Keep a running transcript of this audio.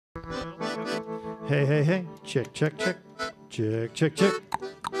Hey, hey, hey. Check, check, check. Check, check, check.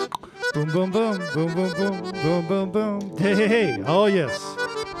 Boom, boom, boom. Boom, boom, boom. Boom, boom, boom. Hey, hey, hey. Oh, yes.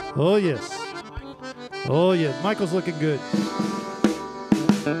 Oh, yes. Oh, yeah. Michael's looking good.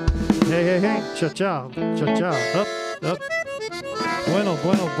 Hey, hey, hey. Cha-cha. Cha-cha. Up, up. Bueno,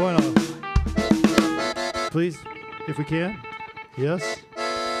 bueno, bueno. Please, if we can. Yes.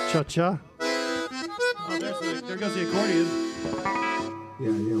 Cha-cha. Oh, there goes the accordion. Yeah,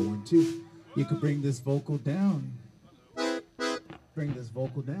 1, 2. You can bring this vocal down. Bring this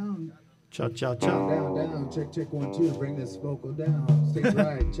vocal down. Cha-cha-cha. Down. Check, check, 1, 2. Bring this vocal down. Stay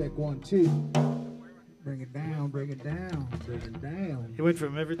right. Check, 1, 2. Bring it down, bring it down, bring it down. He went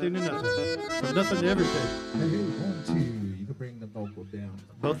from everything to nothing. From nothing to everything. Hey, 1, 2. You can bring the vocal down.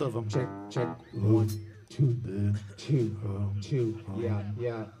 Both of them. Check, check. 1, 2, 2, 2. Yeah.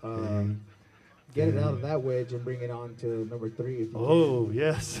 Get it out of that wedge and bring it on to number 3 if you can. Oh,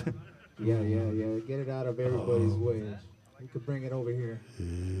 yes. Yeah. Get it out of everybody's wedge. You could bring it over here.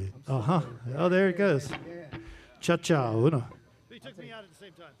 Uh-huh. Oh, there it goes. Yeah. Cha-cha, uno. He took me out at the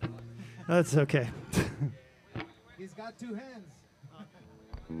same time. That's okay. He's got 2 hands.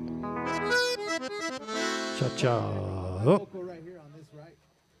 Cha-cha. Oh. Vocal right here on this right.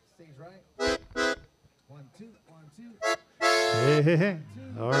 Sings right. 1, 2, 1, 2. Hey, hey, hey.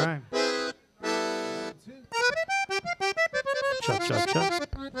 All right. 1, 2. Cha-cha-cha. 1,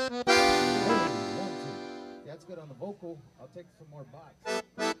 2. That's good on the vocal. I'll take some more box.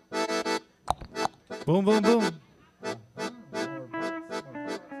 Boom, boom, boom.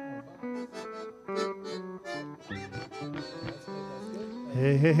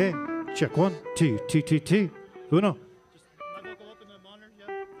 Hey, hey, hey. Check 1, 2, 2, 2, 2. Uno. Just my vocal up in the monitor,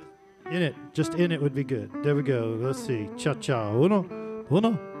 yeah? In it. Just in it would be good. There we go. Let's see. Cha-cha. Uno.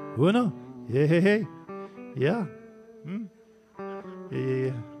 Uno. Uno. Hey, hey, hey. Yeah.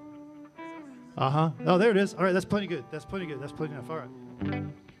 Yeah. Uh-huh. Oh, there it is. All right, that's plenty good. That's plenty good. That's plenty enough. All right.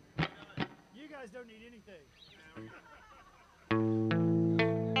 You guys don't need anything.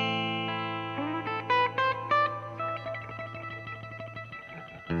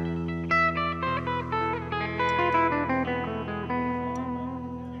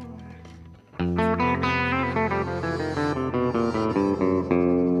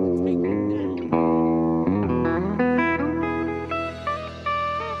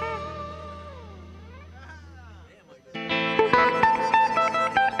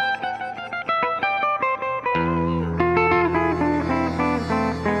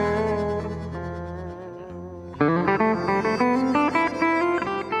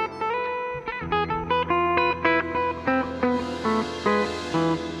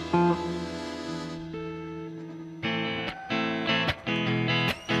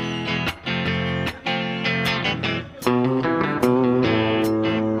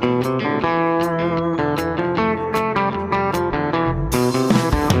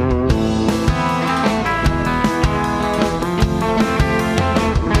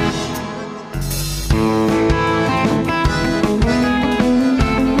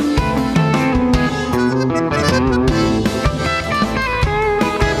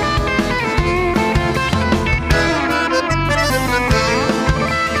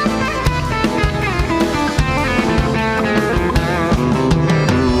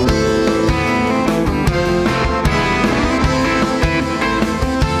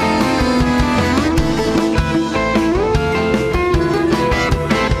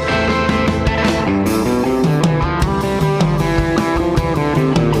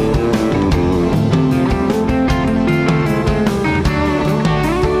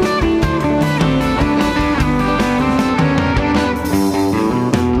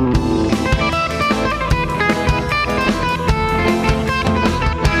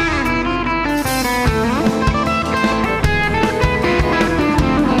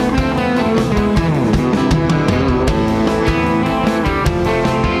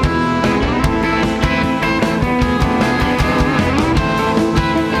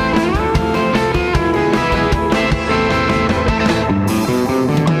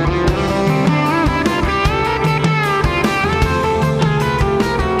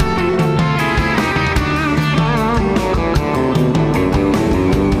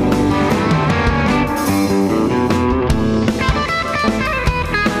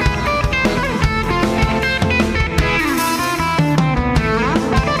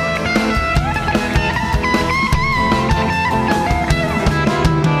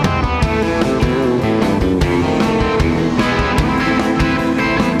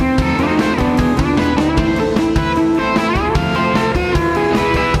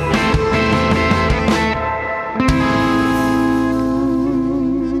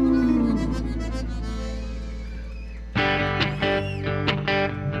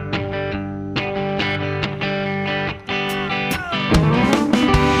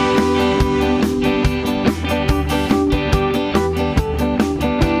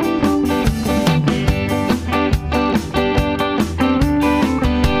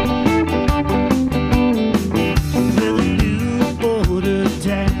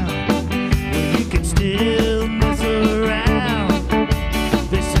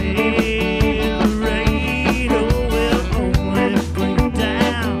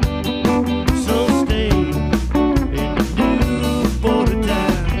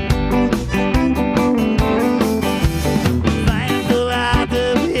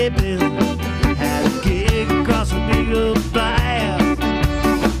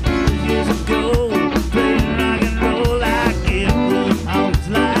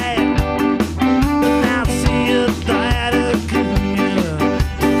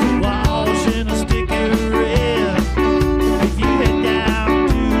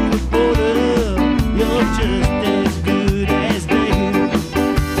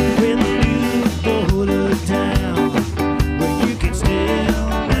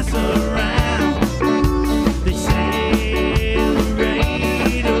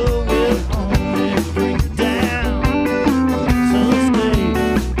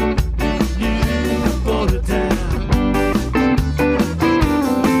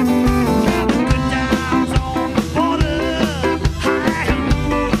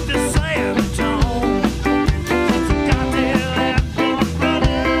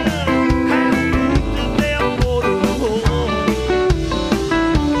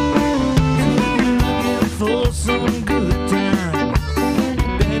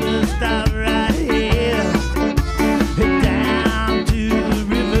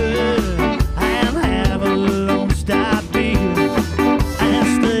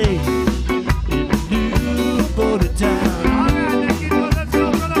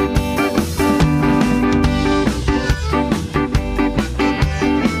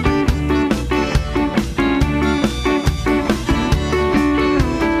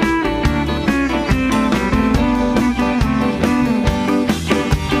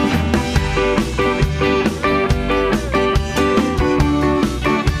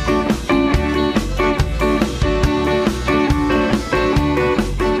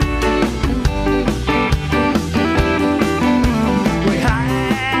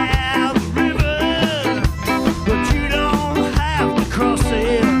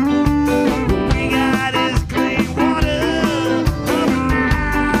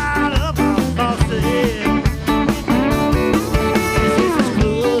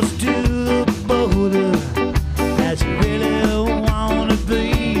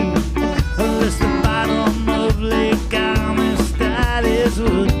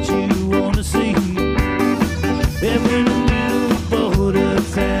 the sea. And when the new boat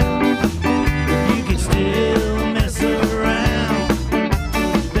of town, you can still mess around.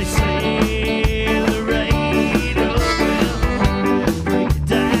 They say the rate of will break it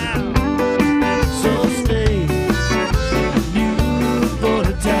down. So stay, new boat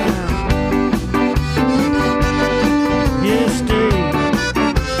of town. Yeah, stay,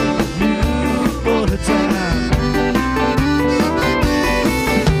 new boat of town.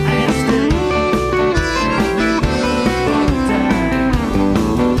 And stay,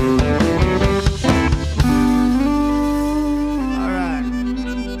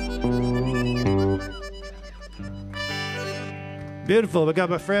 beautiful. We got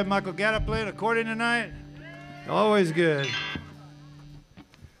my friend Michael Gatta playing accordion tonight. Always good.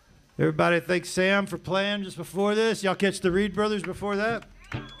 Everybody thanks Sam for playing just before this. Y'all catch the Reed Brothers before that?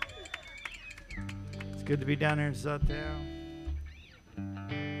 It's good to be down here in Southtown.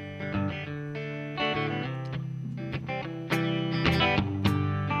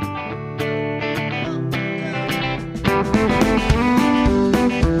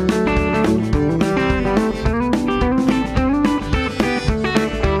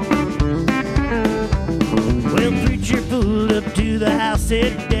 The house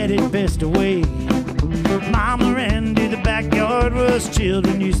said Daddy passed away. Mama ran to the backyard where us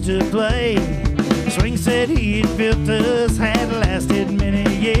children used to play. Swing said he had built us, had lasted many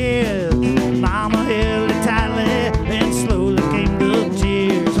years. Mama held it tightly, and slowly came the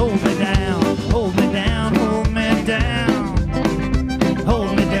tears. Hold me down, hold me down, hold me down.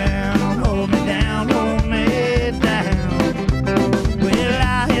 Hold me down, hold me down, hold me down. Well,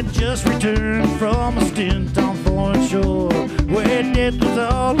 I had just returned from a stint on foreign shore, where death was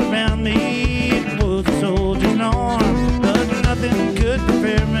all around me. It was a soldier's norm, but nothing could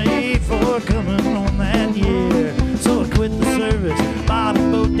prepare me for coming home that year. So I quit the service, bought a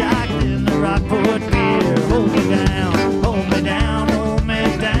boat docked in the Rockport Pier. Hold me down, hold me down, hold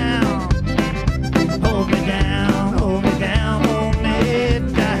me down. Hold me down, hold me down, hold me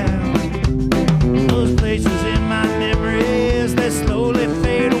down. Those places in my memories, they slowly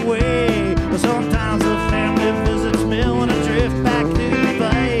fade away. But sometimes a family visits me when I drift back to the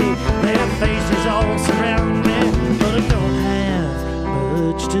bay. Their faces all surround me, but I don't have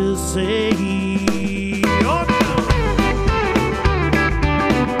much to say. Oh, no.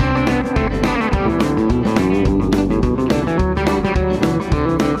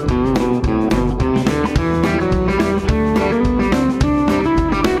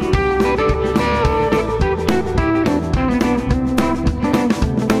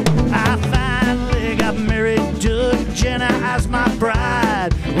 I finally got married to Jenna as my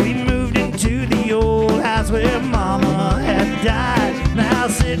bride. We moved into the old house where Mama had died. Now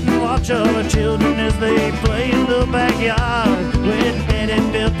sit and watch all the children as they play in the backyard. When Daddy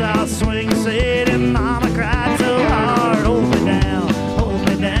built our swing set and Mama cried so hard. Hold me down, hold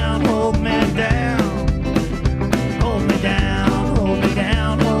me down, hold me down. Hold me down, hold me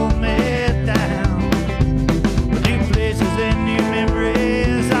down, hold me down. New places and new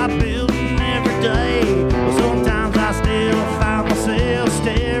memories I build every day. But sometimes I still find myself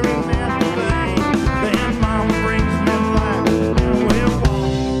staring at the bay. Then Mama brings me back and we'll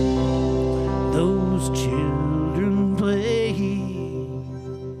watch those children play.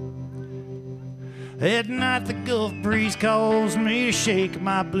 At night the Gulf breeze calls me to shake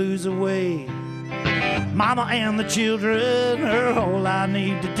my blues away. Mama and the children are all I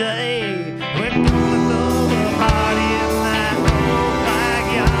need today. We're gonna throw a party in that old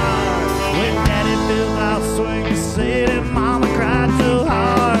backyard. When Daddy built our swing set and Mama cried so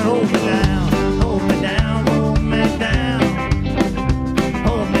hard. Hold me down, hold me down, hold me down.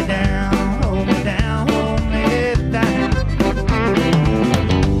 Hold me down, hold me down, hold me down.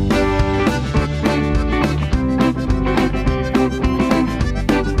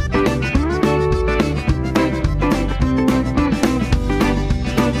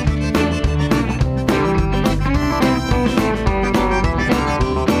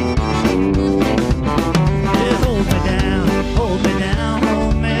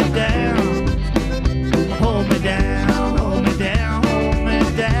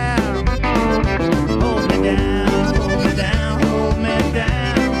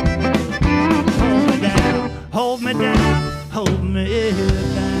 Hold me down, hold me down.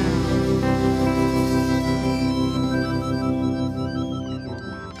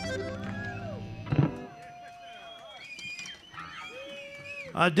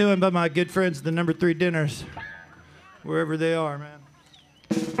 I'm doing by my good friends at the number 3 dinners, wherever they are, man.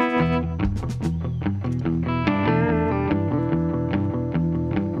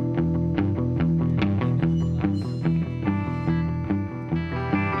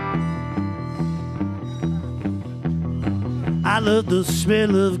 I love the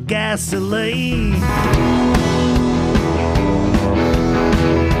smell of gasoline.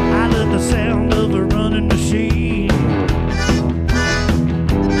 I love the sound of a running machine.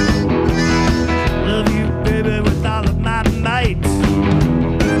 Love you, baby, with all of my might.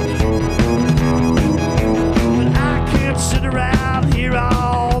 But I can't sit around here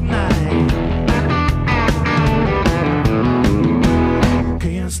all night.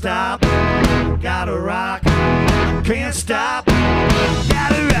 Can't stop, gotta rock. Can't stop,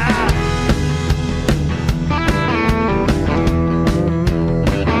 gotta rock.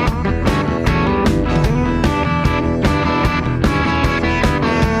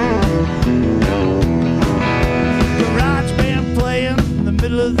 Garage band playing in the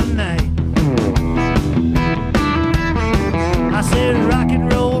middle of the night. I said rock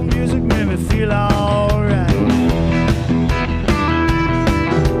and roll music made me feel alright.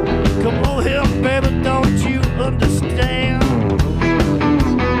 Come on here, baby, don't you understand?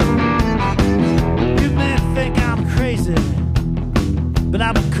 You may think I'm crazy, but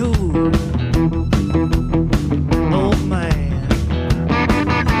I'm a cool old man.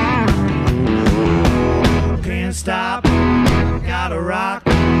 Can't stop, gotta rock.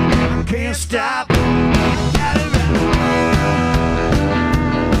 Can't stop, gotta rock.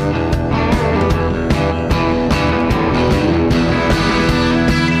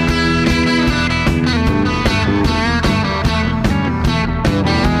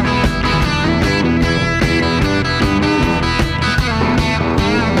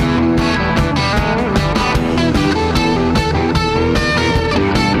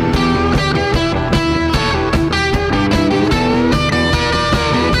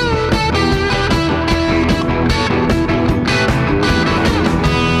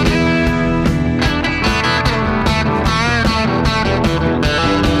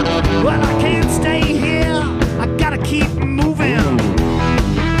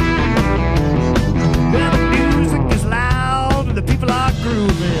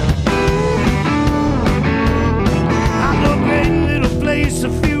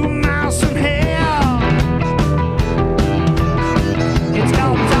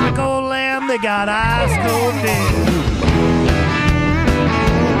 Got ice cold beer.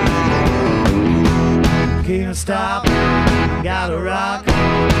 Can't stop, gotta rock.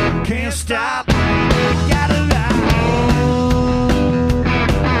 Can't stop, gotta rock.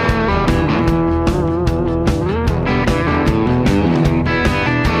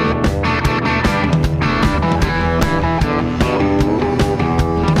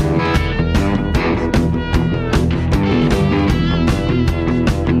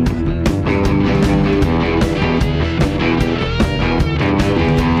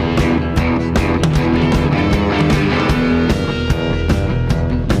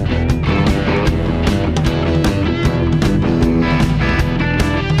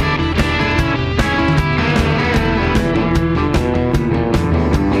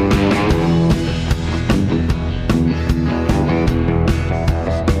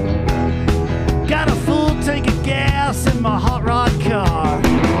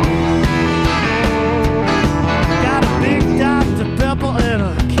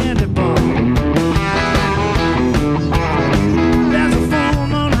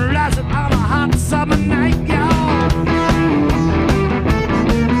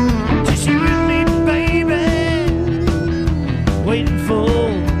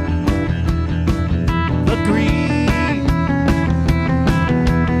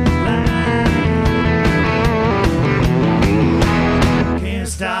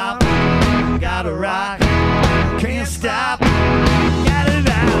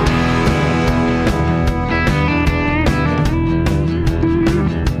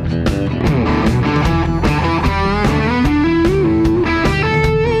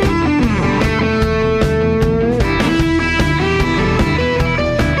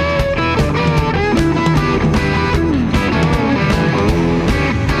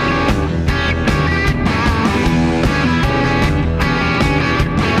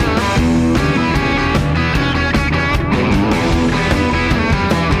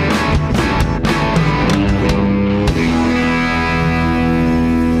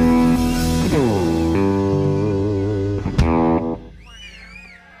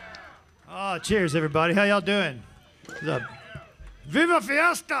 Cheers, everybody. How y'all doing? Viva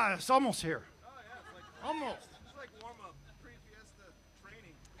Fiesta! It's almost here. Oh, yeah, it's like Almost. It's like warm-up, pre-fiesta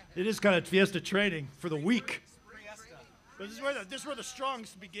training. It is kind of fiesta training for the week. Fiesta. But this is where the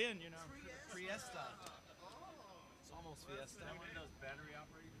strongs begin, you know. Fiesta. It's almost fiesta. One of those battery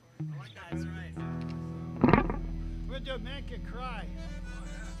operated cars. I like that. That's right. We're gonna do a Man Can Cry.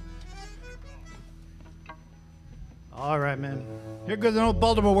 All right, man. Here goes an old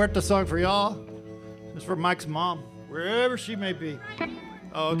Baltimore Huerta song for y'all. This is for Mike's mom, wherever she may be.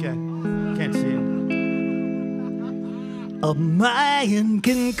 Oh, okay. Can't see it. A man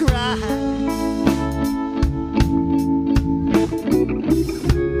can cry.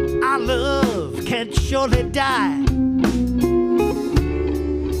 Our love can't surely die.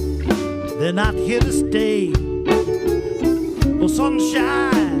 They're not here to stay. For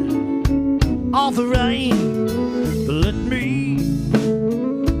sunshine, all the rain. But let me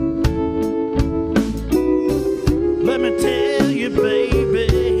tell you, baby,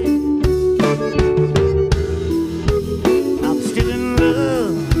 I'm still in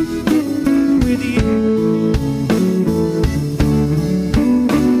love with you.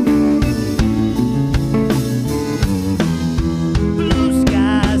 Blue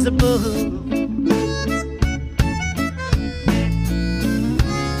skies above,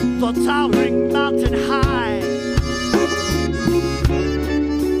 for towering mountain high,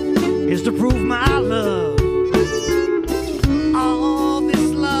 is to prove my love. All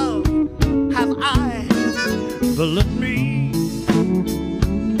this love have I, but let me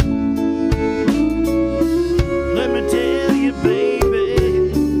tell you, baby,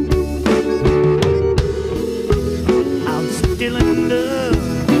 I'm still in love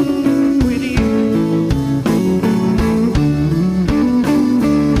with you.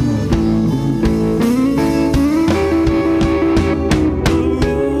 The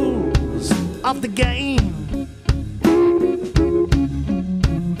rules of the game,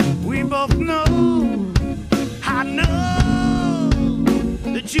 we both know. I know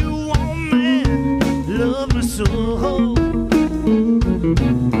that you want me, love me so.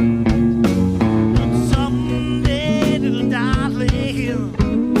 But someday, little darling,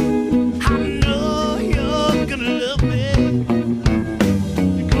 I know you're gonna love me.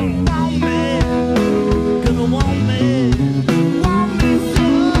 You're gonna want me, gonna want me so.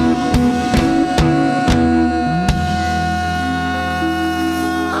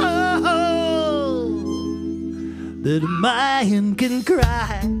 That a man can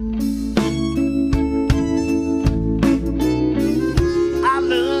cry. Our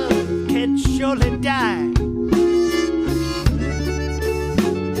love can surely die.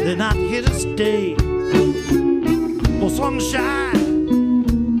 They're not here to stay. For sunshine,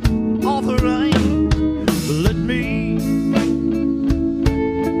 all the rain. But let me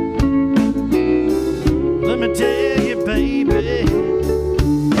tell you, baby,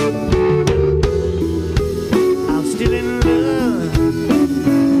 still in love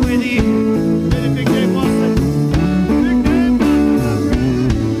with you. Let it big day, Boston. Big day,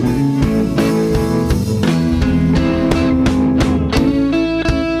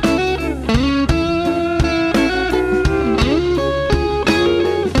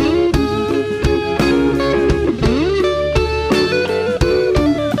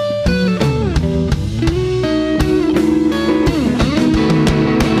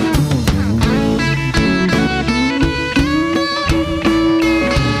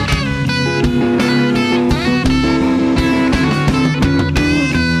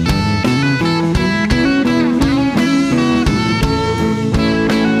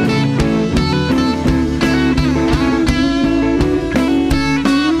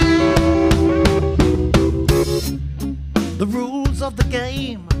 the rules of the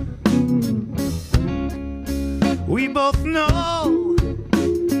game, we both know.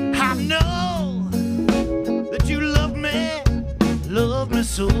 I know that you love me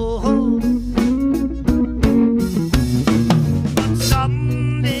so. But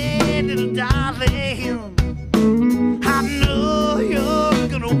someday, little darling, I know you're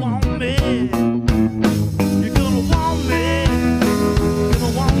gonna want me. You're gonna want me,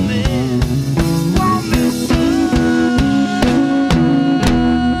 gonna want me so.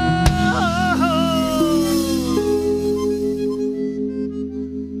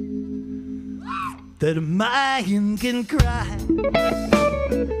 That a man can cry.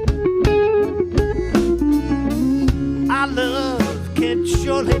 Our love can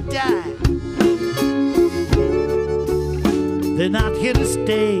surely die. They're not here to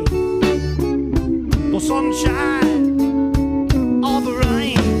stay. For sunshine, all the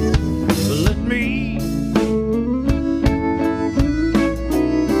rain. But let me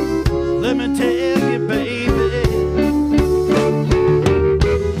tell you, baby,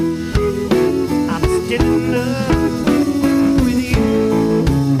 I'm still in love with you.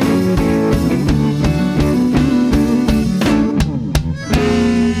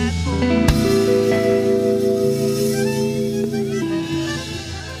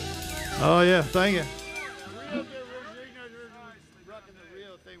 Oh yeah, thank you. Rocking the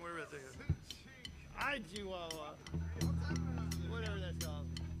real thing, whatever it is. I Chihuahua. Whatever that's called.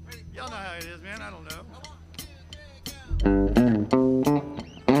 Y'all know how it is, man. I don't know.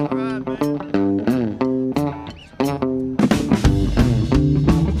 All right, man.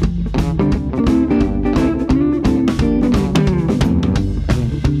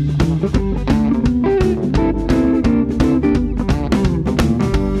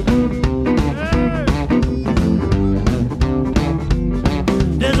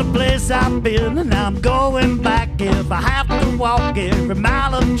 There's a place I've been and I'm going back if I have to walk every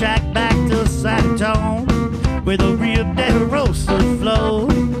mile of track back to Southtown where the Rio de Rosa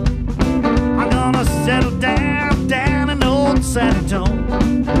flows. I'm gonna settle down in old Southtown.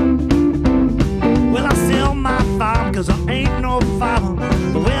 Well, I sell my farm cause I ain't no farmer.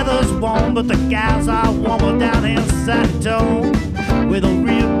 The weather's warm but the guys are warmer down in Southtown where the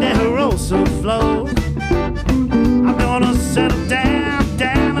Rio de Rosa flows. I'm gonna settle down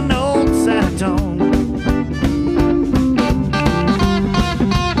in old Southtown.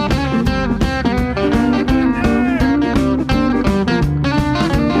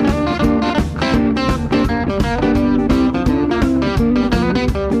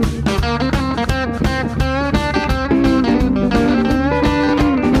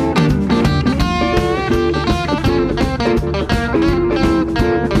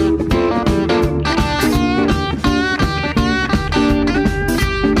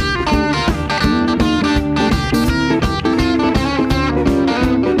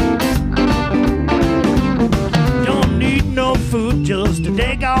 Just a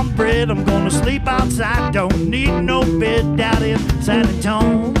daggone bread, I'm gonna sleep outside. Don't need no bed down in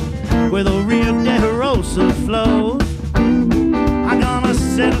Southtown where the Rio de Rosa flows. I'm gonna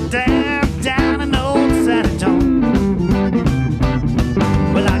settle down in old Southtown.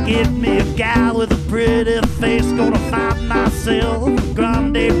 Well, I get me a gal with a pretty face, gonna find myself a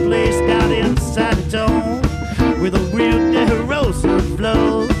grande place down in Southtown where the Rio de Rosa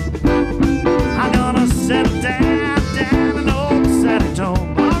flows. I'm gonna settle down in old Southtown.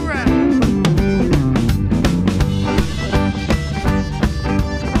 All right.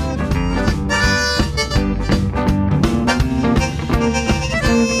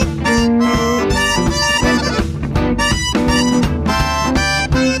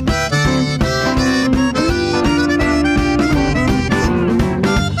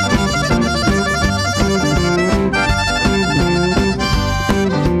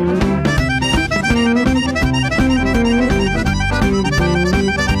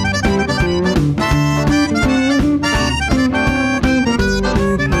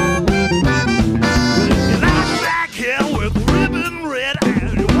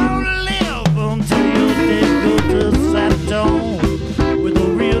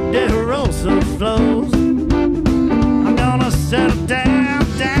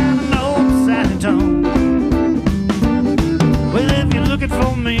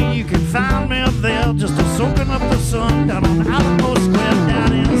 Just a soaking up the sun down on Alamo Square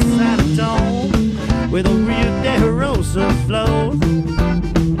down in Southtown where the Rio de Rosa flows.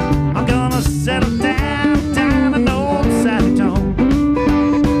 I'm gonna settle down in old Southtown.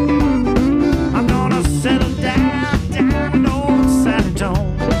 I'm gonna settle down in old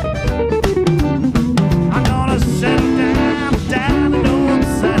Southtown. I'm gonna settle down in old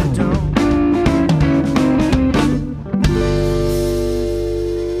Southtown.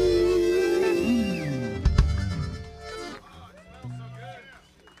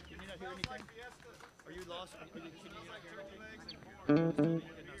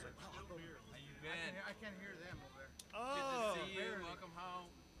 I can't hear them over there. Oh, Good to see you. Welcome home.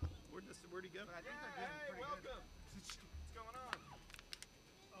 Where'd he go? But I think they're doing pretty good. What's going on?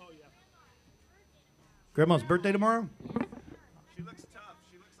 Oh, yeah. Grandma's birthday tomorrow? She looks tough.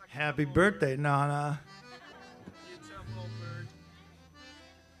 She looks like Happy birthday, Nana. You tough little bird.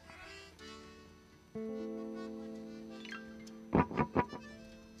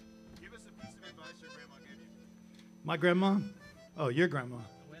 Give us a piece of advice your grandma gave you. My grandma? Oh, your grandma.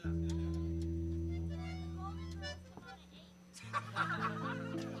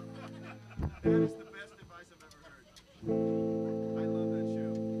 That is the best advice I've ever heard. I love that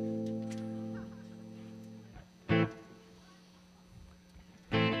show.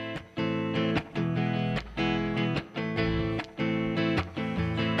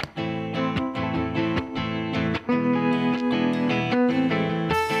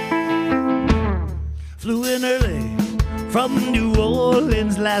 Flew in early from New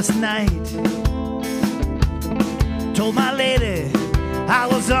Orleans last night. Told my lady I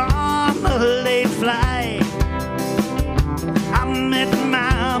was on a late flight. I met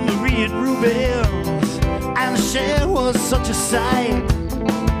my Marie at Rubens, and she was such a sight.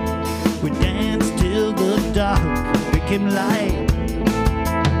 We danced till the dark him light.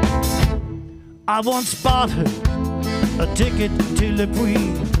 I once bought her a ticket to Le Puy,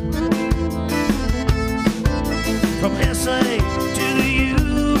 from SA to the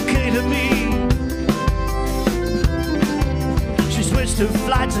UK to me. She switched her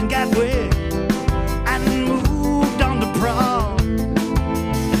flights in Gatwick and moved on to Prague.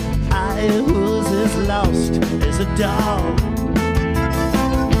 I was as lost as a dog.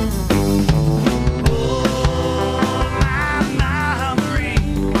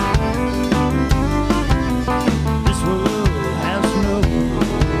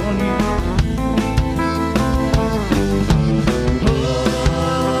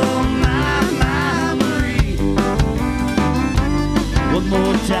 One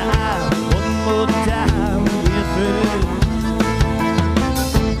more time, we're through.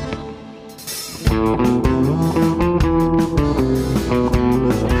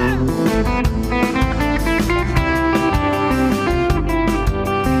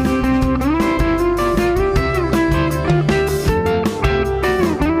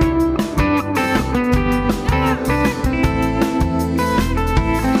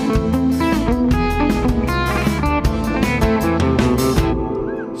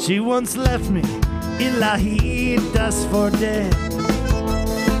 She once left me in La Hitas for dead,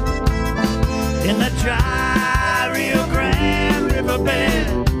 in the dry Rio Grande riverbed.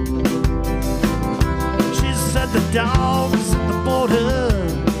 She said the dogs at the border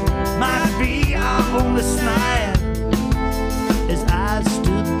might be our only snide, as I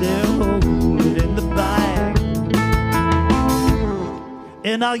stood there holding the bag.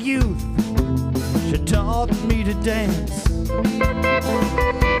 In our youth, she taught me to dance,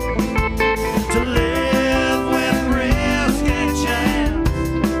 to live with risk and chance.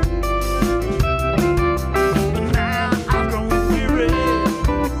 But now I've grown weary,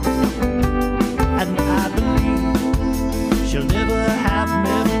 and I believe she'll never have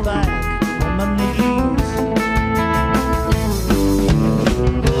me back on my knees.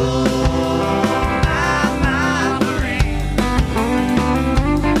 Oh, my Marie,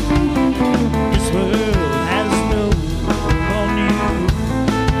 this world has no on you.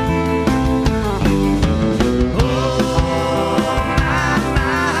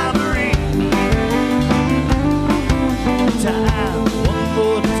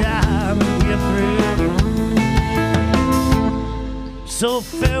 So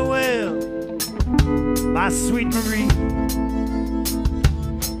farewell, my sweet Marie.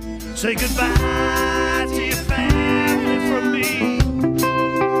 Say goodbye to your family from me.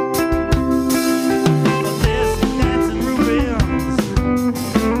 For this dancing ruins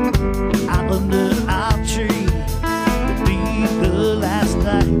out under our tree will be the last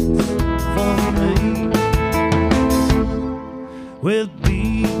nights for me. Will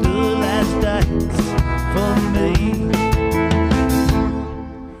be the last nights for me.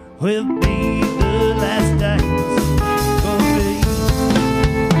 Will be the last nights for me.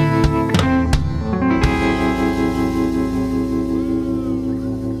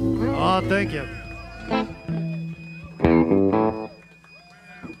 Oh, thank you.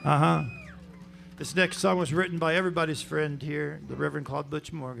 This next song was written by everybody's friend here, the Reverend Claude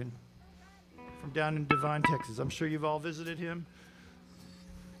Butch Morgan, from down in Devine, Texas. I'm sure you've all visited him,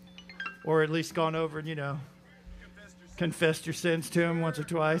 or at least gone over and, you know, confessed your sins to him once or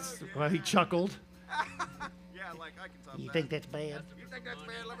twice while he chuckled. Yeah, like I can top You that. think that's bad? You think that's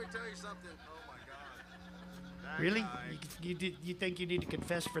bad? Let me tell you something. Oh my God. That Really? guy. You think you need to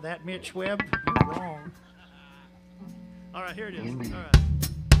confess for that, Mitch Webb? You're wrong. All right, here it is. All right.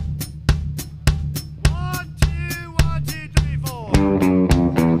 1, 2, 3, 4.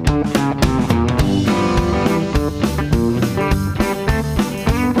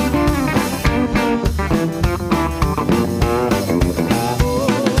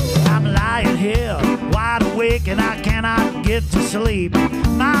 I'm lying here, wide awake, and I cannot get to sleep.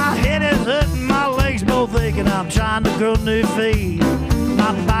 My head is hurting, my legs both aching. I'm trying to grow new feet.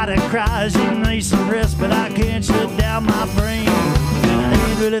 My body cries, it needs some rest, but I can't shut down my brain. I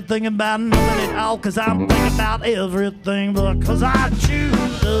ain't really thinking about nothing at all, cause I'm thinking about everything, but cause I choose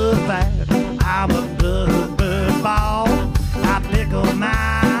the fact I'm a blood ball. I pickle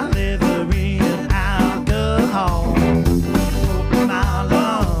my liver in alcohol. My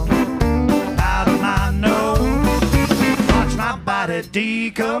lung out of my nose, watch my body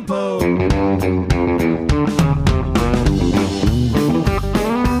decompose.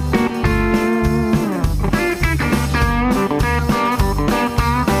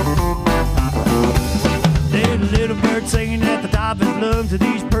 Singing at the top of his lungs, and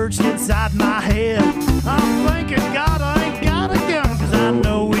he's perched inside my head. I'm thinking, God, I ain't got a gun, cause I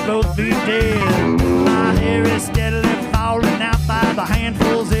know we both be dead. My hair is steadily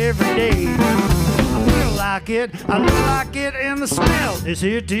like it. I look like it, and the smell is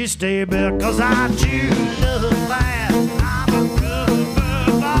here to stay because I choose the fat. I'm a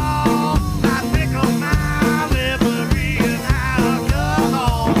rubber ball. I pickle my liver in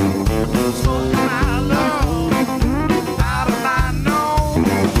alcohol. Smoke my love out of my nose.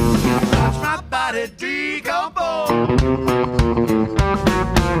 Watch my body decompose.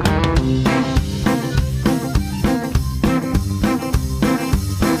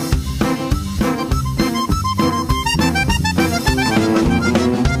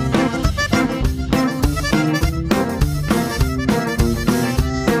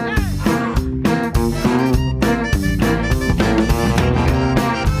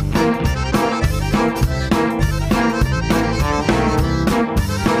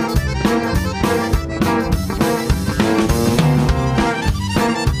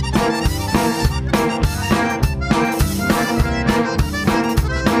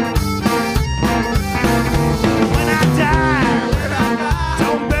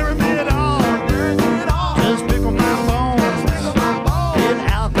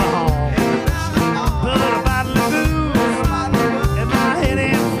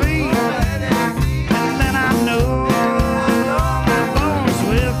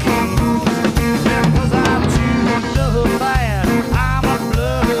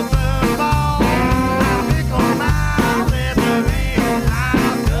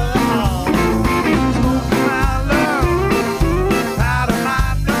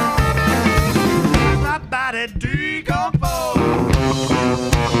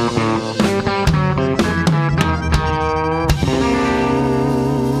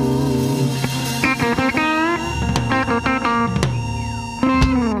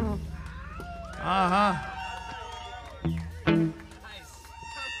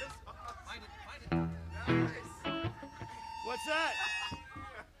 What's that?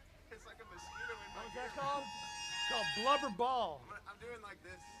 It's like a mosquito in my What's that called? It's called blubber ball. I'm doing like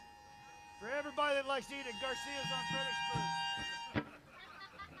this. For everybody that likes to eat at Garcia's on Fredericksburg.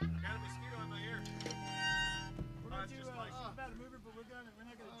 Got a mosquito in my ear. We're gonna it's do just like- she's about to move her, but we're not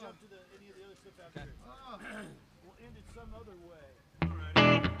gonna jump to any of the other stuff after it. We'll end it some other way.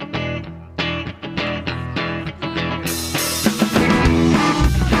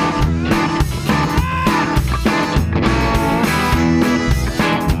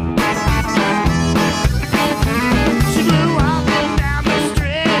 She blew up and down the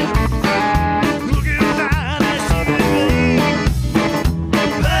street, looking fine as she could be.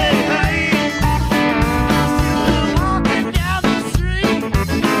 Hey, hey, walking down the street,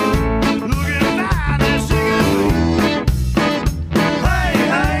 looking fine as she could be. Hey,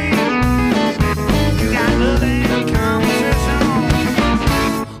 hey, you got nothing conversation.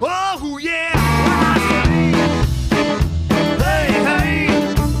 Oh yeah, I see. Hey, hey.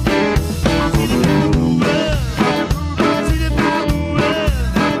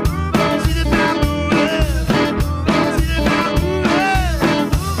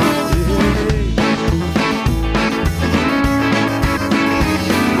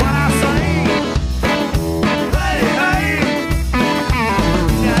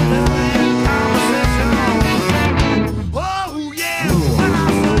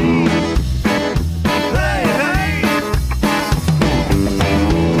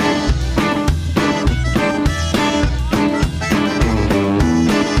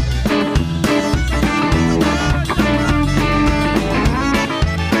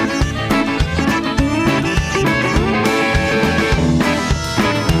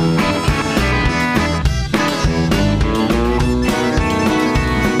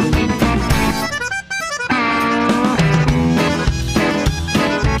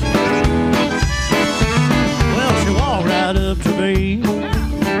 Well, she walked right up to me,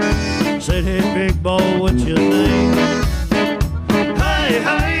 said, "Hey, big boy, what's your name?" Hey,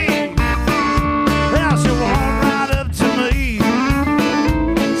 hey. Well, she walked right up to me,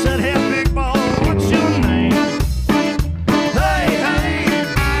 said, "Hey, big boy, what's your name?" Hey, hey.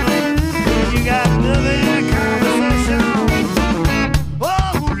 You got nothing in conversation.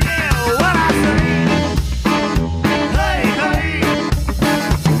 Oh, yeah, what I say. Hey, hey.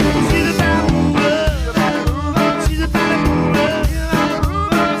 She's a bad mover. She's a bad mover.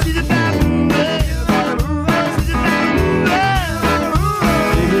 She's a bad mover.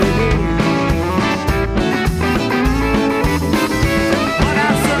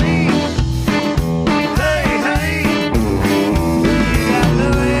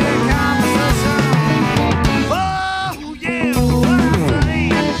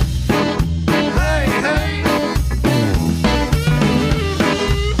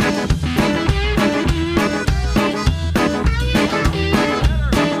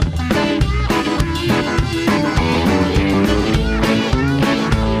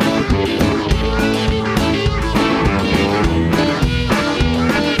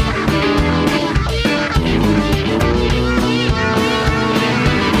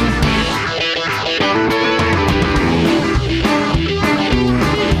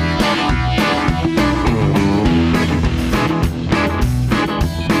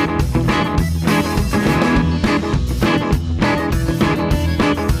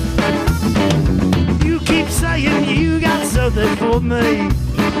 for me.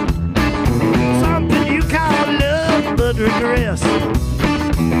 Something you call love, but regress. If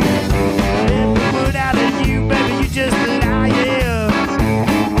I put out in you, baby, you just lie, yeah.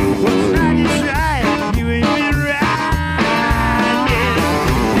 What's right is right, you ain't been right, yeah.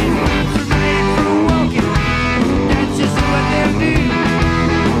 These boots are made for walking, that's just what they'll do.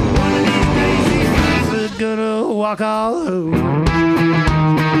 One of these days, these boots are gonna walk all over.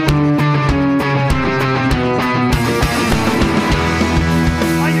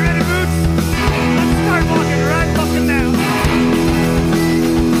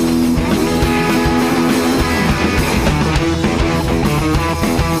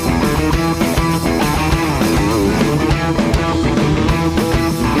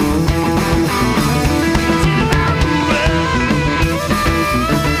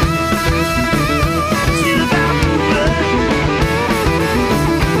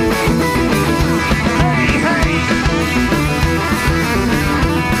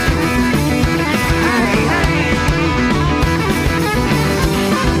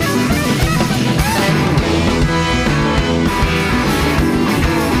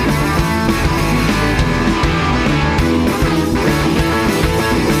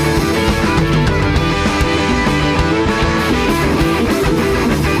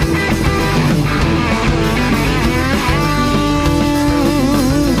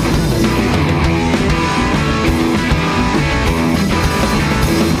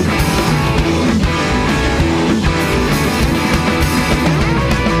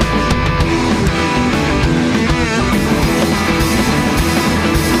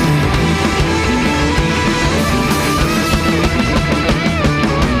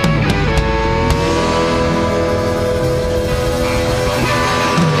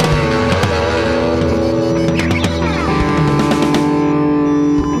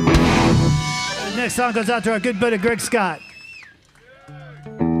 Song goes out to our good buddy Greg Scott.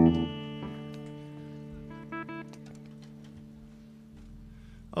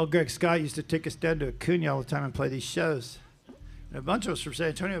 Oh, Greg Scott used to take us down to Acuna all the time and play these shows. And a bunch of us from San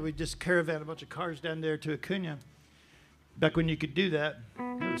Antonio, we'd just caravan a bunch of cars down there to Acuna. Back when you could do that,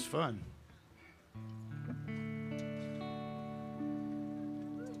 it was fun.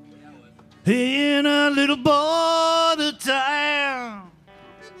 In a little border town,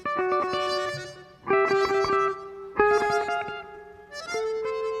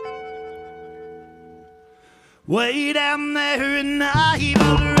 way down there in the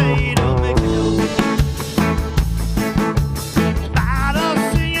Laredo, Mexico. By the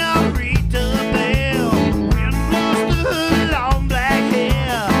señorita Belle, wind blows through her long black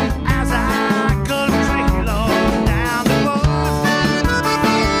hair as I cut a trail on down the road.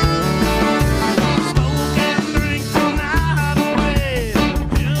 Smoke and drink the night away,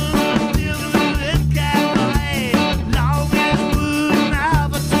 till this cabaret. Long as would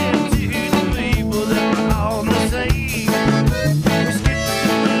never tell to the people that were on the sea. We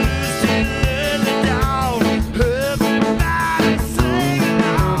skipped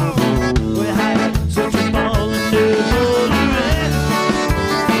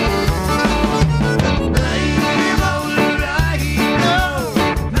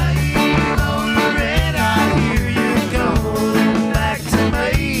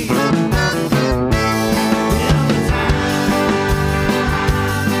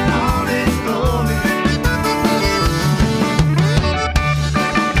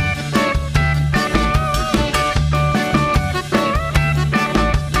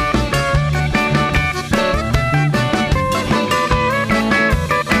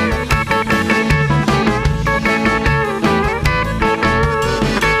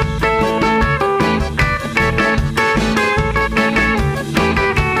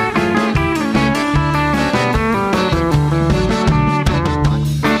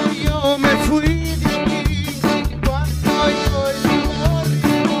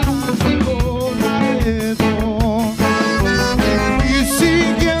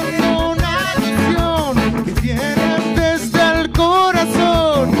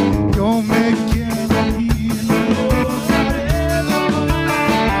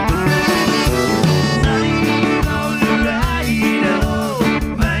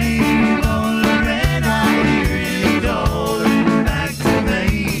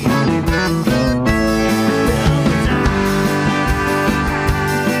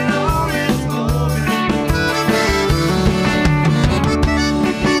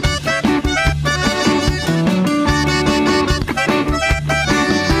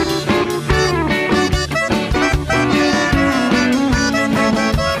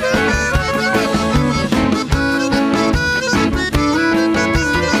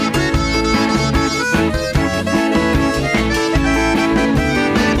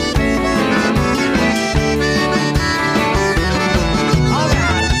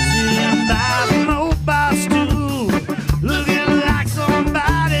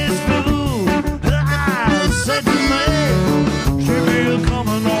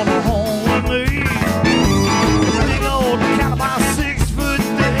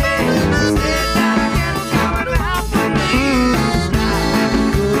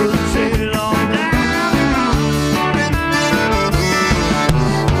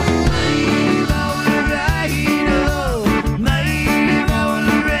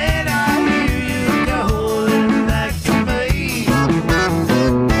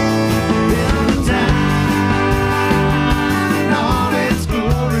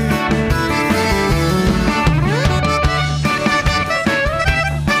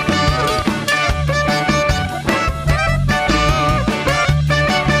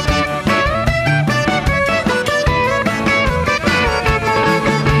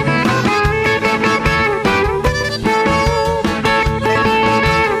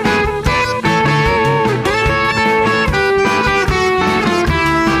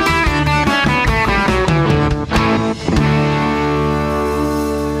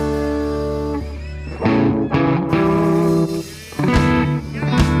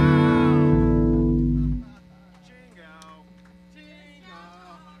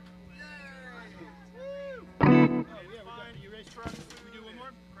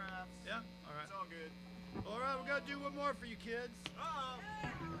to do one more for you kids.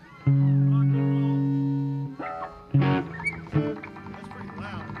 That's pretty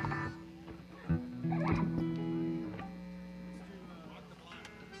loud.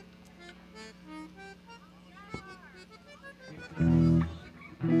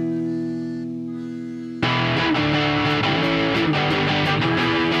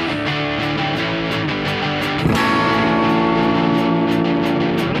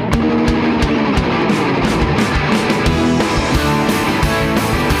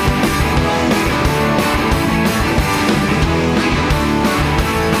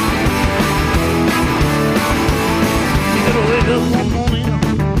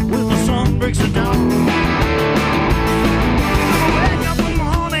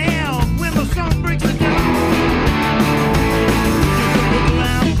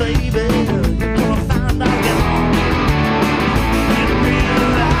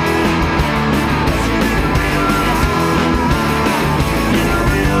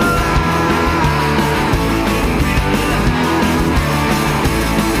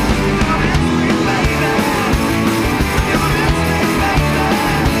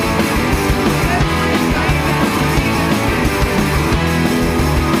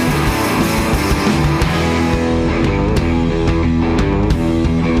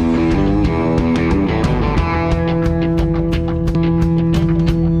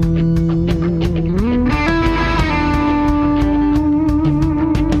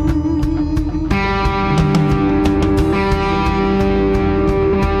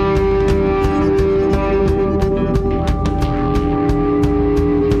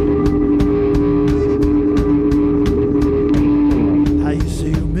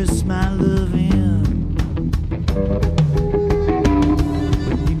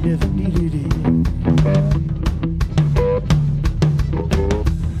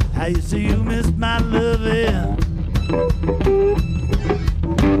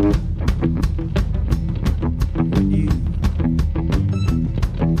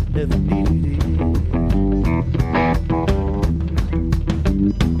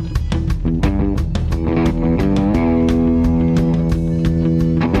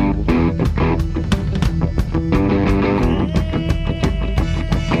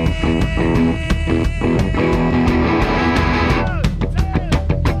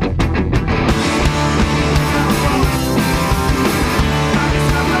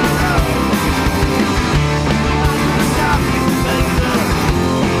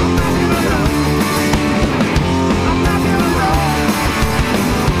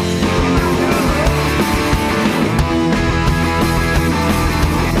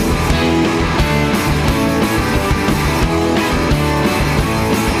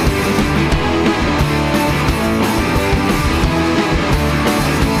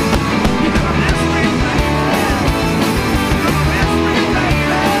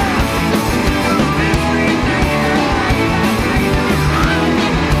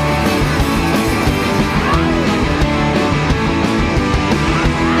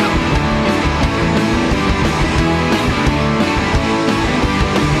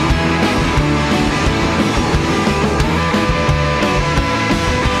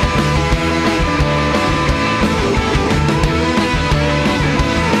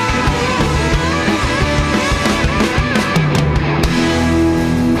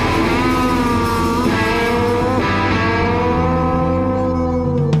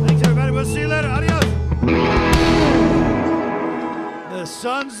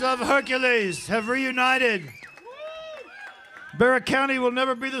 Of Hercules have reunited. Barrack County will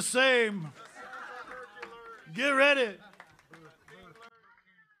never be the same. Get ready.